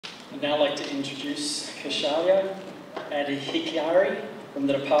I'd now like to introduce Kaushallya Adhikari from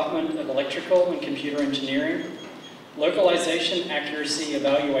the Department of Electrical and Computer Engineering, Localization Accuracy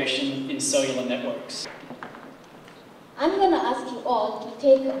Evaluation in Cellular Networks. I'm going to ask you all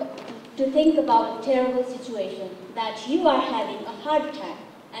to think about a terrible situation, that you are having a heart attack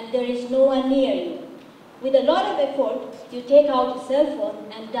and there is no one near you. With a lot of effort, you take out a cell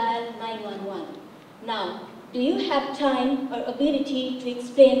phone and dial 911. Now, do you have time or ability to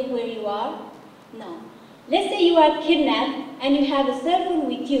explain where you are? No. Let's say you are kidnapped and you have a cell phone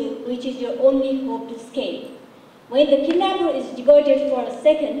with you, which is your only hope to escape. When the kidnapper is diverted for a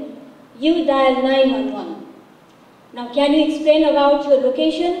second, you dial 911. Now, can you explain about your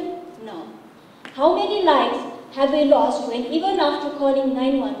location? No. How many lives have we lost when even after calling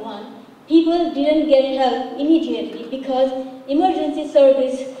 911, people didn't get help immediately because emergency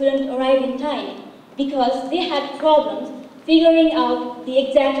service couldn't arrive in time, because they had problems figuring out the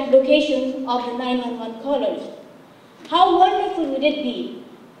exact locations of the 911 callers? How wonderful would it be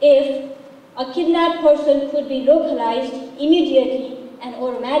if a kidnapped person could be localized immediately and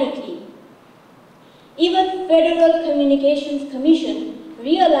automatically? Even Federal Communications Commission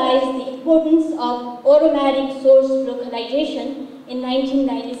realized the importance of automatic source localization in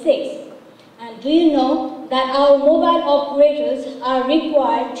 1996. And do you know that our mobile operators are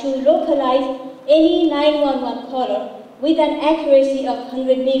required to localize any 911 caller with an accuracy of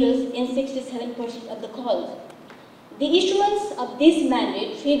 100 meters in 67% of the calls? The issuance of this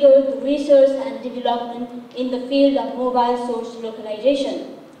mandate triggered the research and development in the field of mobile source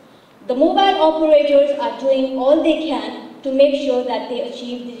localization. The mobile operators are doing all they can to make sure that they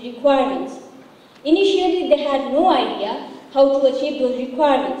achieve these requirements. Initially, they had no idea how to achieve those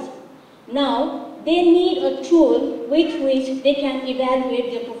requirements. Now, they need a tool with which they can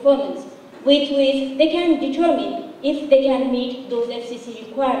evaluate their performance, with which they can determine if they can meet those FCC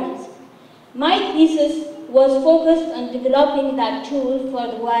requirements. My thesis was focused on developing that tool for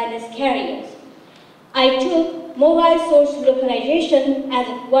the wireless carriers. I took mobile source localization as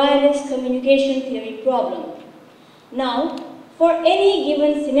a wireless communication theory problem. Now, for any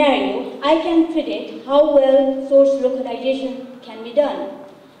given scenario, I can predict how well source localization can be done.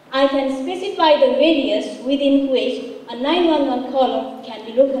 I can specify the radius within which a 911 caller can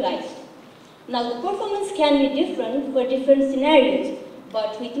be localized. Now, the performance can be different for different scenarios,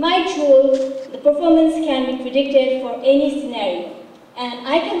 but with my tool, the performance can be predicted for any scenario. And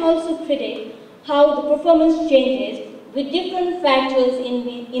I can also predict how the performance changes with different factors in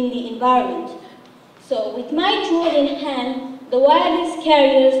the environment. So, with my tool in hand, the wireless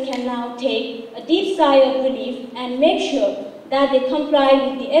carriers can now take a deep sigh of relief and make sure that they comply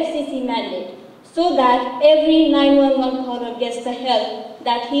with the FCC mandate, so that every 911 caller gets the help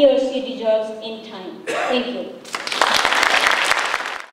that he or she deserves in time. Thank you.